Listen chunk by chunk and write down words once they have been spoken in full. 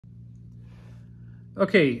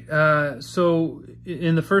Okay, so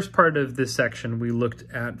in the first part of this section, we looked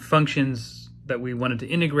at functions that we wanted to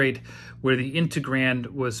integrate where the integrand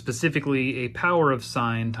was specifically a power of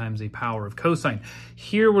sine times a power of cosine.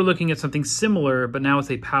 Here we're looking at something similar, but now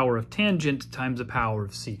it's a power of tangent times a power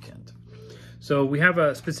of secant. So we have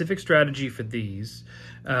a specific strategy for these,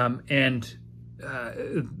 and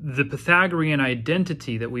the Pythagorean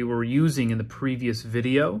identity that we were using in the previous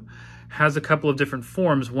video has a couple of different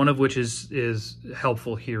forms, one of which is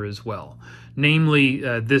helpful here as well. Namely,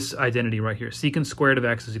 this identity right here, secant squared of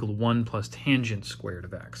x is equal to 1 plus tangent squared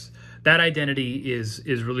of x. That identity is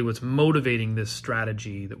really what's motivating this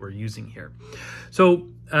strategy that we're using here. So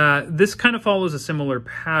this kind of follows a similar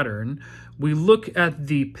pattern. We look at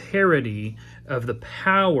the parity of the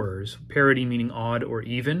powers, parity meaning odd or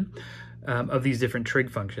even, of these different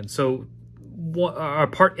trig functions. So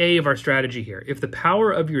part A of our strategy here, if the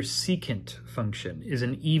power of your secant function is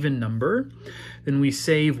an even number, then we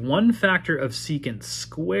save one factor of secant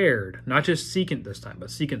squared, not just secant this time, but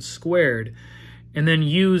secant squared, and then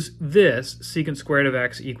use this secant squared of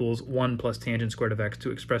x equals 1 plus tangent squared of x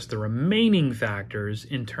to express the remaining factors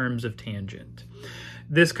in terms of tangent.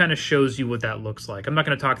 This kind of shows you what that looks like. I'm not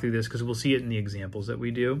going to talk through this because we'll see it in the examples that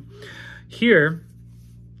we do. Here,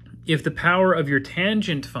 if the power of your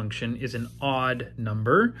tangent function is an odd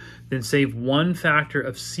number, then save one factor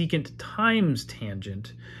of secant times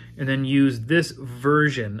tangent, and then use this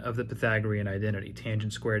version of the Pythagorean identity,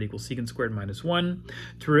 tangent squared equals secant squared minus 1,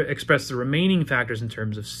 to express the remaining factors in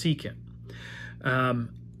terms of secant.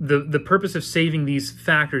 The purpose of saving these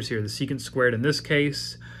factors here, the secant squared in this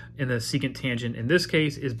case, and the secant tangent in this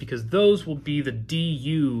case, is because those will be the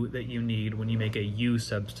du that you need when you make a u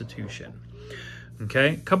substitution.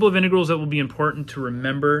 Okay, a couple of integrals that will be important to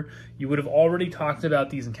remember. You would have already talked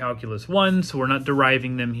about these in Calculus 1, so we're not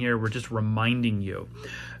deriving them here, we're just reminding you.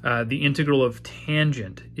 The integral of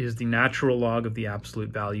tangent is the natural log of the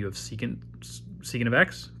absolute value of secant of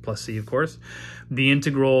x, plus c of course. The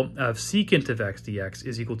integral of secant of x dx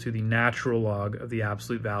is equal to the natural log of the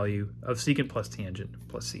absolute value of secant plus tangent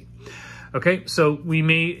plus c. Okay, so we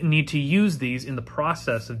may need to use these in the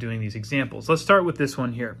process of doing these examples. Let's start with this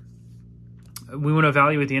one here. We want to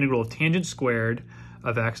evaluate the integral of tangent squared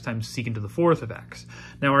of x times secant to the fourth of x.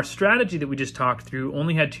 Now our strategy that we just talked through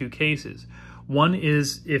only had two cases. One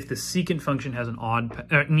is if the secant function has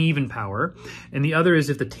an even power, and the other is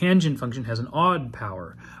if the tangent function has an odd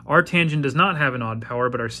power. Our tangent does not have an odd power,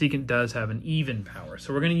 but our secant does have an even power.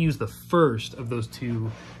 So we're going to use the first of those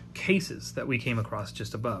two cases that we came across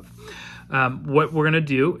just above. What we're going to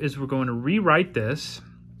do is we're going to rewrite this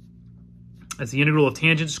as the integral of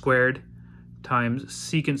tangent squared times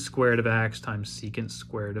secant squared of x times secant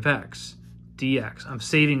squared of x dx. I'm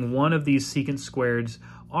saving one of these secant squareds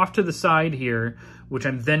off to the side here, which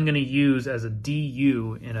I'm then going to use as a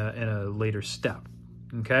du in a later step.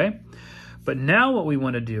 Okay? But now what we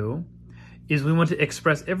want to do is we want to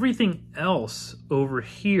express everything else over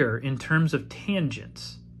here in terms of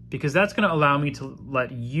tangents, because that's going to allow me to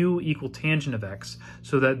let u equal tangent of x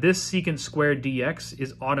so that this secant squared dx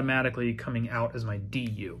is automatically coming out as my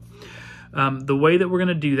du. The way that we're going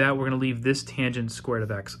to do that, we're going to leave this tangent squared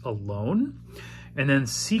of x alone. And then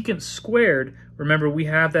secant squared, remember we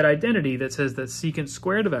have that identity that says that secant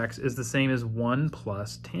squared of x is the same as 1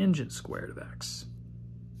 plus tangent squared of x.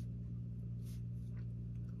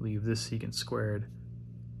 Leave this secant squared,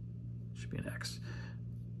 should be an x.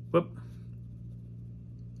 Whoop.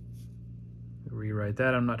 Rewrite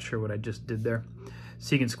that, I'm not sure what I just did there.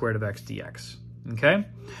 Secant squared of x dx, okay?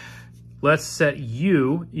 Let's set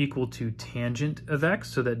u equal to tangent of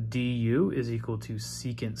x so that du is equal to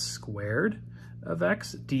secant squared of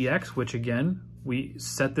x dx, which again, we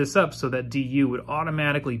set this up so that du would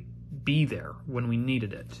automatically be there when we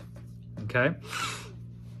needed it, okay?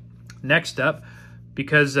 Next up,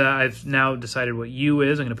 because I've now decided what u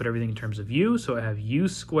is, I'm going to put everything in terms of u, so I have u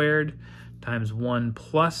squared times 1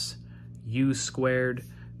 plus u squared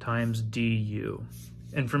times du.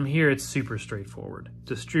 And from here, it's super straightforward.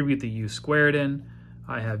 Distribute the u squared in.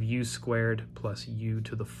 I have u squared plus u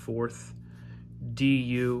to the fourth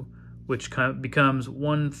du, which becomes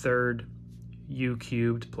 1/3 u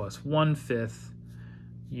cubed plus 1/5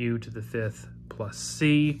 u to the fifth plus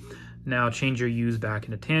c. Now change your u's back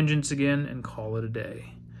into tangents again and call it a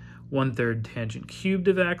day. 1/3 tangent cubed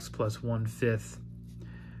of x plus 1/5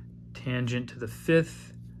 tangent to the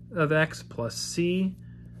fifth of x plus c.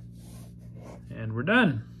 And we're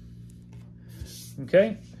done.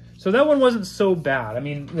 Okay, so that one wasn't so bad. I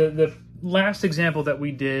mean, the last example that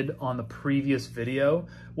we did on the previous video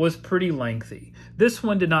was pretty lengthy. This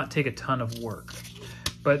one did not take a ton of work.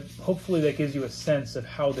 but hopefully that gives you a sense of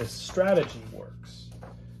how this strategy works.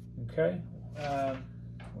 Okay,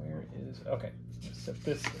 okay, let's set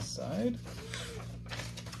this aside.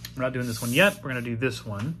 We're not doing this one yet. We're going to do this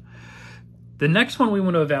one. The next one we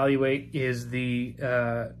want to evaluate is the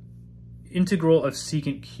integral of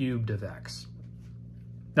secant cubed of x.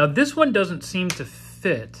 Now this one doesn't seem to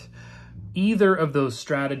fit either of those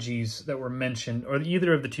strategies that were mentioned, or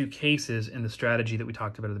either of the two cases in the strategy that we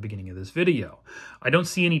talked about at the beginning of this video. I don't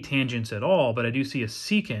see any tangents at all, but I do see a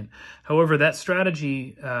secant. However, that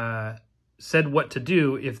strategy said what to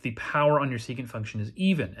do if the power on your secant function is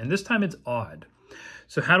even, and this time it's odd.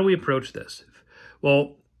 So how do we approach this?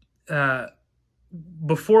 Well,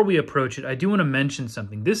 before we approach it, I do want to mention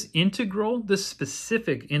something. This integral, this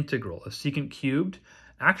specific integral of secant cubed,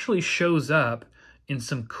 actually shows up in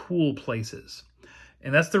some cool places.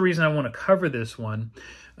 And that's the reason I want to cover this one.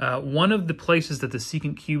 One of the places that the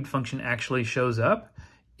secant cubed function actually shows up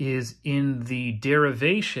is in the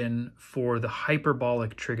derivation for the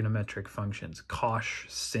hyperbolic trigonometric functions, cosh,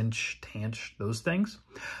 sinh, tanh, those things.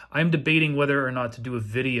 I'm debating whether or not to do a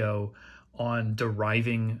video on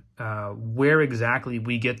deriving where exactly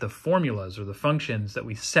we get the formulas or the functions that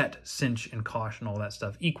we set sinh and cosh and all that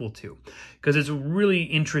stuff equal to. Because it's really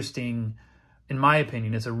interesting, in my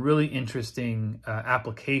opinion, it's a really interesting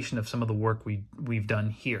application of some of the work we've done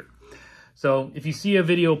here. So if you see a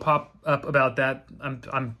video pop up about that,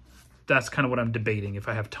 that's kind of what I'm debating if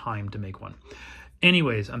I have time to make one.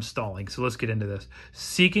 Anyways, I'm stalling, so let's get into this.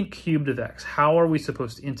 Secant cubed of x. How are we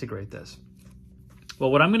supposed to integrate this? Well,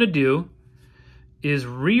 what I'm going to do is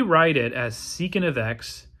rewrite it as secant of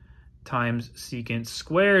x times secant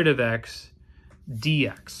squared of x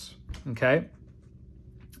dx, okay?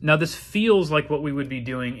 Now this feels like what we would be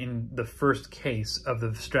doing in the first case of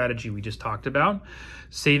the strategy we just talked about,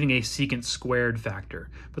 saving a secant squared factor.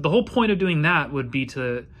 But the whole point of doing that would be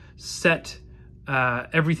to set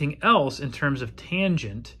everything else in terms of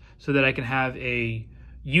tangent so that I can have a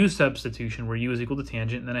u substitution where u is equal to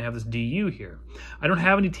tangent, and then I have this du here. I don't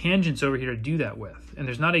have any tangents over here to do that with, and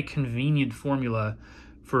there's not a convenient formula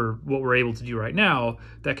for what we're able to do right now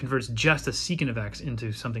that converts just a secant of x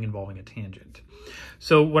into something involving a tangent.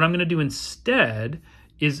 So what I'm going to do instead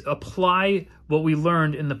is apply what we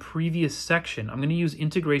learned in the previous section. I'm going to use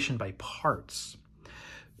integration by parts.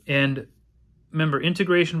 And remember,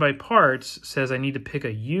 integration by parts says I need to pick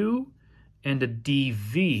a u and a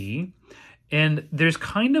dv, and there's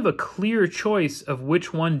kind of a clear choice of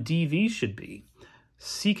which one dv should be.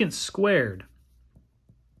 Secant squared.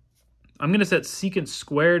 I'm going to set secant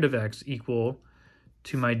squared of x equal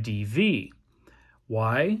to my dv.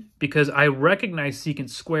 Why? Because I recognize secant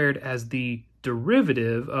squared as the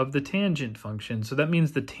derivative of the tangent function. So that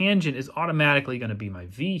means the tangent is automatically going to be my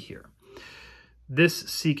v here. This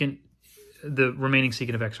secant, the remaining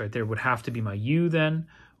secant of x right there, would have to be my u then.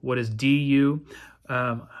 What is du?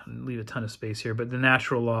 Leave a ton of space here, but the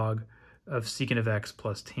natural log of secant of x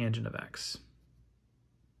plus tangent of x.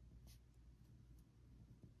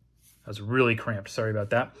 That was really cramped. Sorry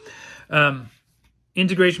about that.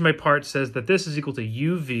 Integration by parts says that this is equal to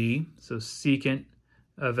uv, so secant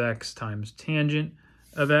of x times tangent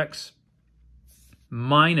of x,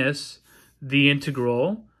 minus the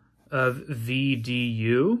integral of v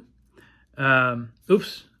du.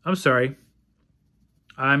 Oops, I'm sorry.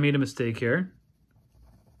 I made a mistake here.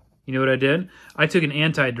 You know what I did? I took an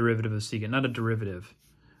antiderivative of secant, not a derivative.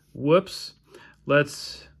 Whoops.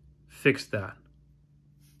 Let's fix that.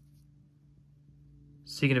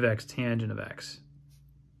 Secant of x, tangent of x,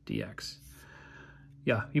 dx.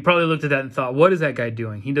 Yeah, you probably looked at that and thought, what is that guy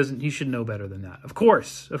doing? He should know better than that. Of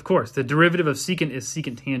course. The derivative of secant is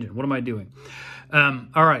secant tangent. What am I doing?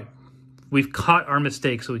 All right. We've caught our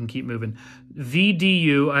mistake, so we can keep moving. V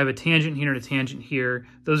du, I have a tangent here and a tangent here.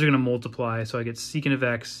 Those are going to multiply, so I get secant of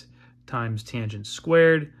x times tangent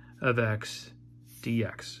squared of x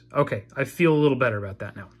dx. Okay, I feel a little better about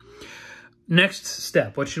that now. Next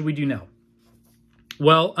step, what should we do now?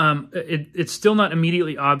 Well, it's still not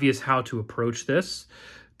immediately obvious how to approach this,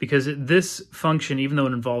 because this function, even though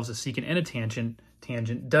it involves a secant and a tangent,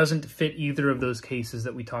 doesn't fit either of those cases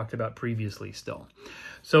that we talked about previously still.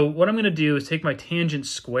 So what I'm going to do is take my tangent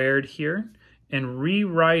squared here and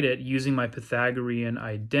rewrite it using my Pythagorean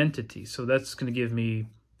identity. So that's going to give me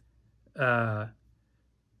tangent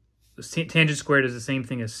squared is the same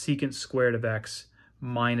thing as secant squared of x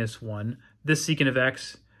minus 1. This secant of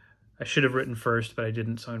x I should have written first, but I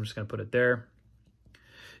didn't, so I'm just going to put it there.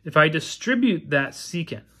 If I distribute that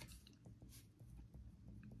secant,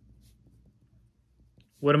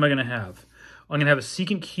 what am I going to have? I'm going to have a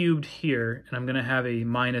secant cubed here, and I'm going to have a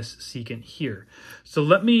minus secant here. So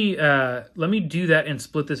let me do that and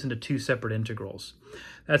split this into two separate integrals.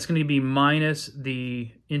 That's going to be minus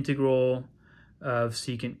the integral of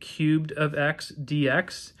secant cubed of x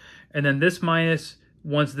dx, and then this minus,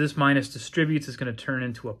 once this minus distributes, is going to turn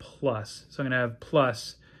into a plus. So I'm going to have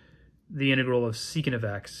plus the integral of secant of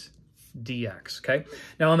x dx, okay?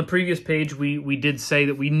 Now on the previous page, we did say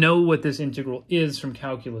that we know what this integral is from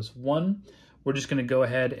Calculus 1. We're just going to go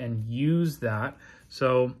ahead and use that.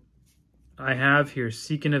 So I have here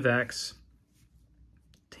secant of x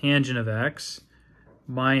tangent of x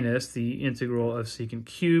minus the integral of secant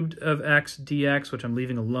cubed of x dx, which I'm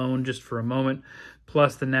leaving alone just for a moment,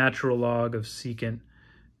 plus the natural log of secant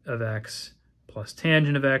of x plus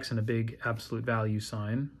tangent of x and a big absolute value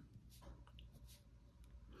sign.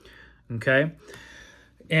 Okay,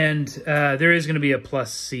 and there is going to be a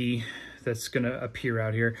plus c that's going to appear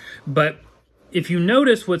out here. But if you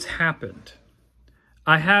notice what's happened,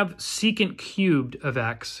 I have secant cubed of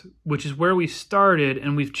x, which is where we started,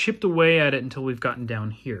 and we've chipped away at it until we've gotten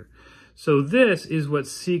down here. So this is what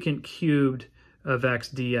secant cubed of x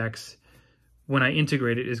dx, when I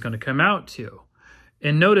integrate it, is going to come out to.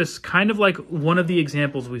 And notice, kind of like one of the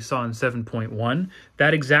examples we saw in 7.1,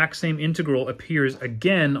 that exact same integral appears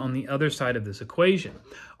again on the other side of this equation.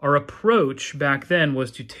 Our approach back then was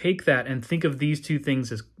to take that and think of these two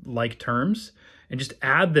things as like terms, and just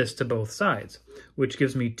add this to both sides, which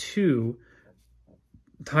gives me 2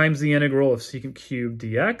 times the integral of secant cubed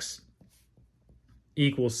dx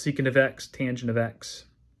equals secant of x tangent of x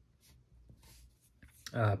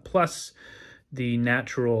plus the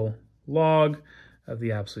natural log of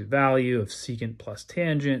the absolute value of secant plus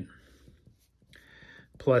tangent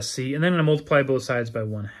plus c, and then I'm going to multiply both sides by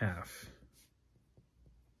 1/2,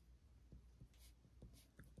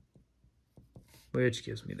 which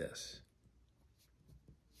gives me this.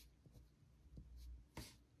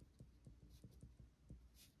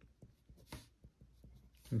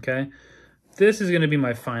 Okay, this is going to be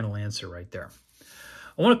my final answer right there.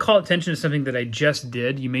 I want to call attention to something that I just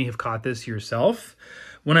did. You may have caught this yourself.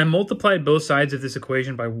 When I multiplied both sides of this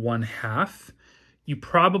equation by 1/2, you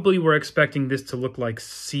probably were expecting this to look like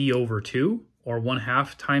c over 2, or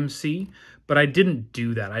 1/2 times c, but I didn't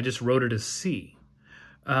do that. I just wrote it as c.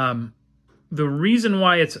 The reason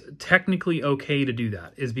why it's technically okay to do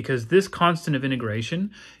that is because this constant of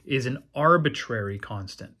integration is an arbitrary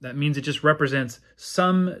constant. That means it just represents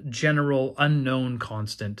some general unknown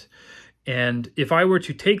constant. And if I were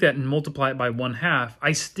to take that and multiply it by 1/2,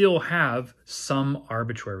 I still have some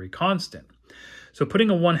arbitrary constant. So putting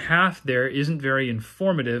a 1/2 there isn't very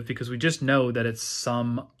informative because we just know that it's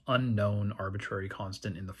some unknown arbitrary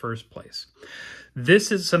constant in the first place.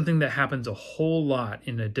 This is something that happens a whole lot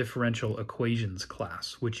in a differential equations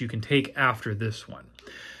class, which you can take after this one.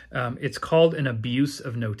 It's called an abuse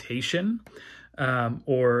of notation,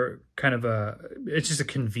 or kind of it's just a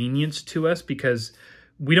convenience to us because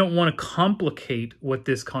we don't want to complicate what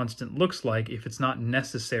this constant looks like if it's not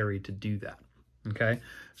necessary to do that. Okay,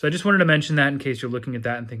 so I just wanted to mention that in case you're looking at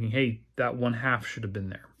that and thinking, hey, that 1/2 should have been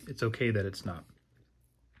there. It's okay that it's not.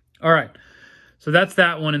 All right, so that's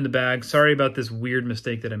that one in the bag. Sorry about this weird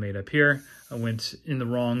mistake that I made up here. I went in the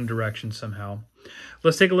wrong direction somehow.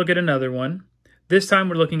 Let's take a look at another one. This time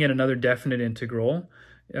we're looking at another definite integral.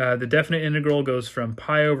 The definite integral goes from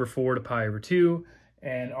pi over 4 to pi over 2,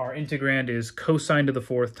 and our integrand is cosine to the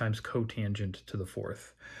 4th times cotangent to the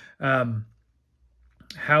 4th.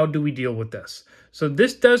 How do we deal with this? So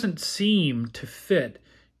this doesn't seem to fit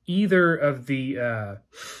either of the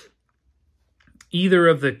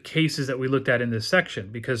cases that we looked at in this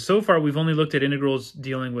section, because so far we've only looked at integrals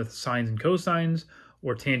dealing with sines and cosines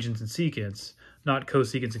or tangents and secants, not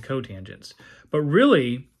cosecants and cotangents. But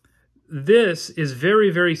really, this is very,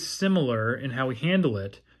 very similar in how we handle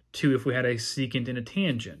it to if we had a secant and a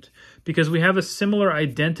tangent, because we have a similar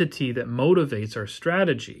identity that motivates our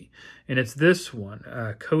strategy, and it's this one.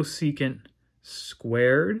 Cosecant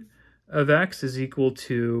squared of x is equal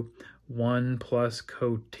to 1 plus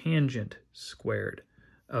cotangent squared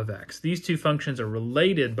of x. These two functions are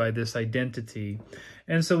related by this identity,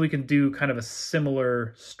 and so we can do kind of a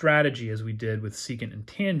similar strategy as we did with secant and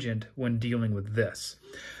tangent when dealing with this.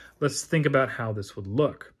 Let's think about how this would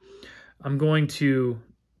look. I'm going to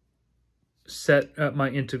set up my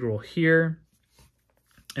integral here,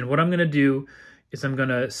 and what I'm going to do is I'm going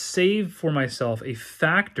to save for myself a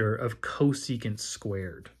factor of cosecant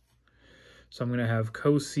squared. So I'm going to have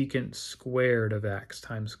cosecant squared of x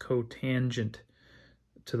times cotangent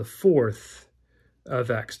to the 4th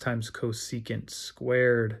of x times cosecant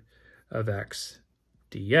squared of x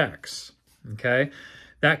dx. Okay,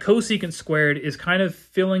 That cosecant squared is kind of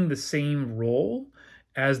filling the same role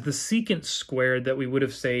as the secant squared that we would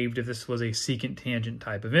have saved if this was a secant tangent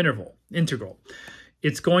type of integral.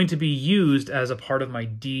 It's going to be used as a part of my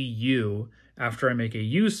du after I make a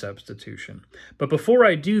u substitution. But before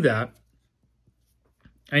I do that,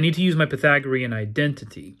 I need to use my Pythagorean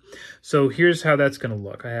identity. So here's how that's going to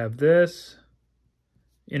look. I have this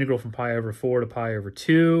integral from pi over 4 to pi over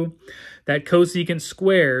 2. That cosecant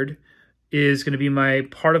squared is going to be my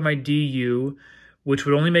part of my du, which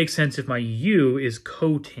would only make sense if my u is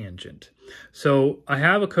cotangent. So I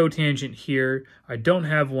have a cotangent here. I don't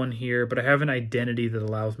have one here, but I have an identity that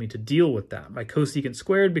allows me to deal with that. My cosecant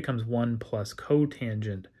squared becomes 1 plus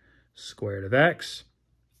cotangent squared of x.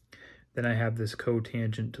 Then I have this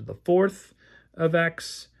cotangent to the 4th of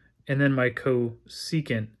x, and then my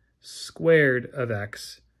cosecant squared of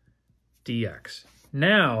x dx.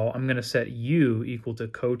 Now I'm going to set u equal to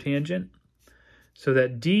cotangent, so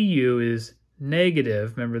that du is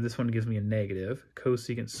negative, remember this one gives me a negative,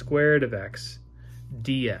 cosecant squared of x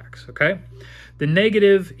dx, okay? The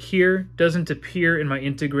negative here doesn't appear in my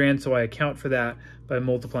integrand, so I account for that by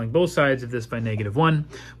multiplying both sides of this by -1,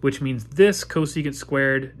 which means this cosecant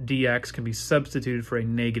squared dx can be substituted for a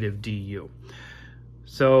negative du.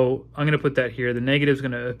 So I'm going to put that here. The negative is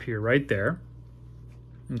going to appear right there,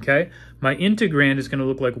 okay? My integrand is going to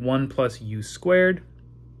look like 1 plus u squared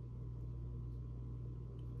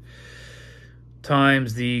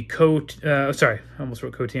times the sorry, I almost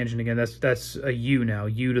wrote cotangent again. That's a u now,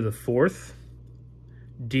 u to the 4th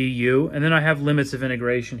du. And then I have limits of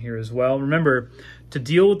integration here as well. Remember, to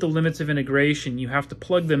deal with the limits of integration, you have to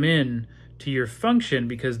plug them in to your function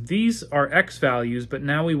because these are x values, but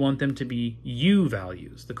now we want them to be u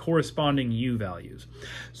values, the corresponding u values.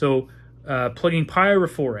 So plugging pi over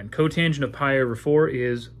 4 in, cotangent of pi over 4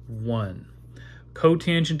 is 1.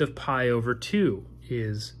 Cotangent of pi over 2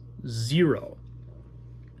 is 0.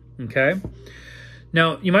 Okay?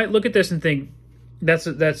 Now, you might look at this and think, that's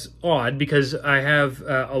odd because I have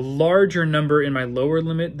a larger number in my lower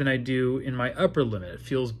limit than I do in my upper limit. It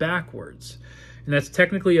feels backwards. And that's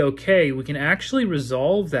technically okay. We can actually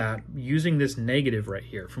resolve that using this negative right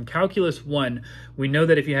here. From Calculus 1, we know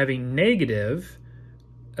that if you have a negative,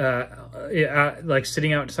 like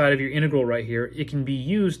sitting outside of your integral right here, it can be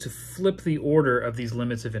used to flip the order of these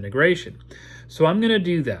limits of integration. So I'm going to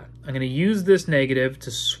do that. I'm going to use this negative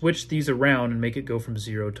to switch these around and make it go from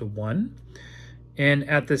 0 to 1. And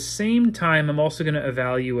at the same time, I'm also going to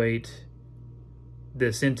evaluate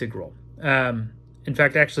this integral. In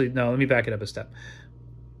fact, actually, no, let me back it up a step.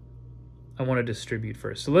 I want to distribute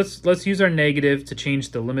first. So let's use our negative to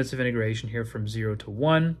change the limits of integration here from 0 to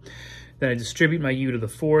 1. Then I distribute my u to the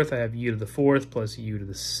 4th. I have u to the 4th plus u to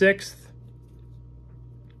the 6th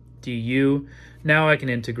du. Now I can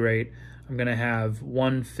integrate. I'm going to have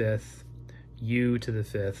 1/5 u to the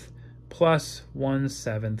 5th plus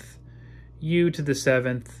 1/7 u to the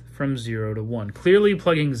 7th from 0 to 1. Clearly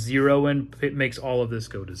plugging 0 in, it makes all of this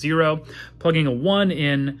go to 0. Plugging a 1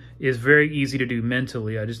 in is very easy to do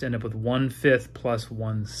mentally. I just end up with 1/5 plus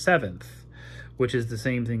 1/7, which is the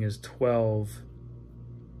same thing as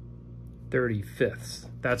 12/35.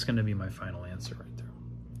 That's going to be my final answer right there.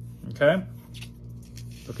 Okay?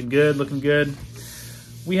 Looking good, looking good.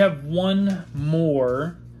 We have one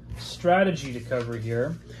more strategy to cover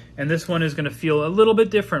here. And this one is going to feel a little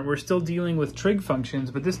bit different. We're still dealing with trig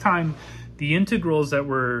functions, but this time the integrals that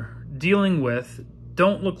we're dealing with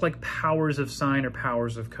don't look like powers of sine or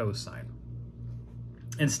powers of cosine.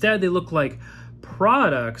 Instead, they look like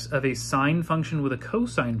products of a sine function with a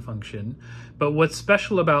cosine function. But what's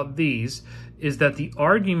special about these is that the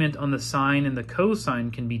argument on the sine and the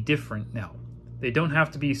cosine can be different now. They don't have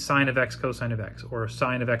to be sine of x, cosine of x, or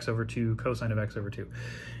sine of x over 2, cosine of x over 2.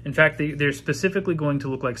 In fact, they're specifically going to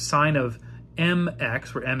look like sine of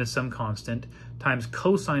mx, where m is some constant, times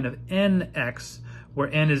cosine of nx, where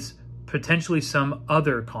n is potentially some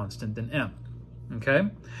other constant than m. Okay?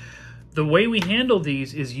 The way we handle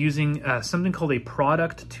these is using something called a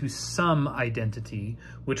product to sum identity,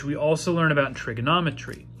 which we also learn about in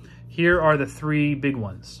trigonometry. Here are the three big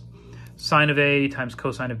ones. Sine of a times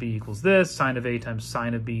cosine of b equals this, sine of a times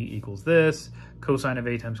sine of b equals this, cosine of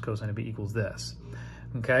a times cosine of b equals this.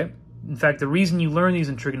 Okay? In fact, the reason you learn these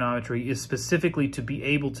in trigonometry is specifically to be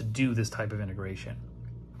able to do this type of integration.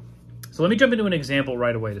 So let me jump into an example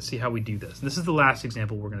right away to see how we do this. And this is the last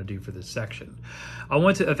example we're going to do for this section. I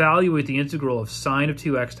want to evaluate the integral of sine of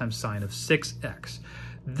 2x times sine of 6x.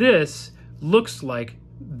 This looks like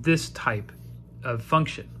this type of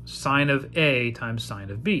function, sine of a times sine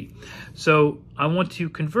of b. So I want to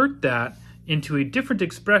convert that into a different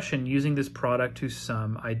expression using this product to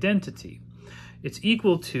sum identity. it's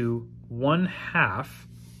equal to 1/2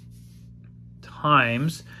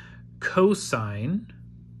 times cosine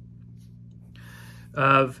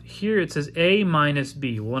of, here it says a minus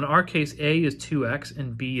b. Well, in our case, a is 2x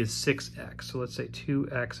and b is 6x. So let's say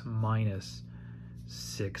 2x minus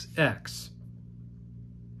 6x.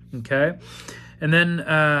 Okay? And then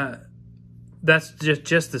that's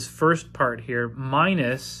just this first part here,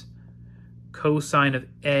 minus cosine of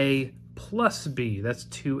a plus b. That's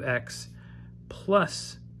 2x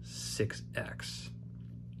plus 6x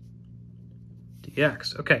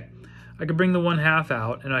dx. Okay, I can bring the 1/2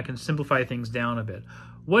 out and I can simplify things down a bit.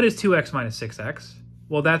 What is 2x minus 6x?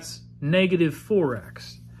 Well, that's negative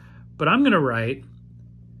 4x. But I'm going to write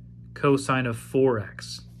cosine of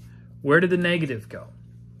 4x. Where did the negative go?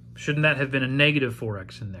 Shouldn't that have been a negative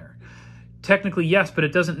 4x in there? Technically, yes, but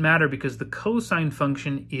it doesn't matter because the cosine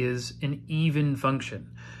function is an even function.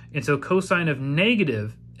 And so cosine of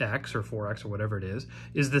negative x, or 4x, or whatever it is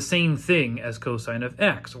the same thing as cosine of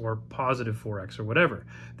x, or positive 4x, or whatever.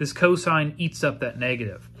 This cosine eats up that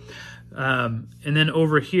negative. And then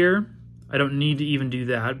over here, I don't need to even do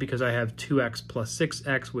that because I have 2x plus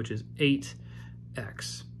 6x, which is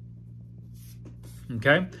 8x.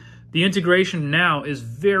 Okay? The integration now is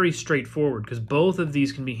very straightforward because both of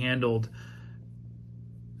these can be handled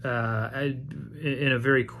in a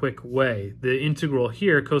very quick way. The integral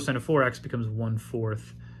here, cosine of 4x, becomes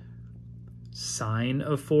 1/4 sine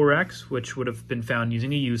of 4x, which would have been found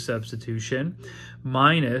using a u substitution,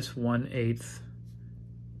 minus 1/8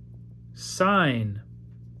 sine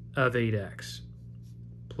of 8x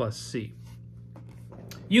plus c.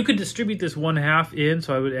 You could distribute this 1/2 in,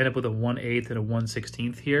 so I would end up with a 1/8 and a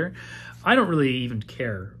 1/16 here. I don't really even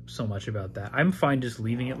care so much about that. I'm fine just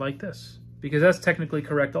leaving it like this, because that's technically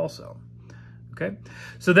correct also. Okay,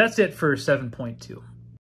 so that's it for 7.2.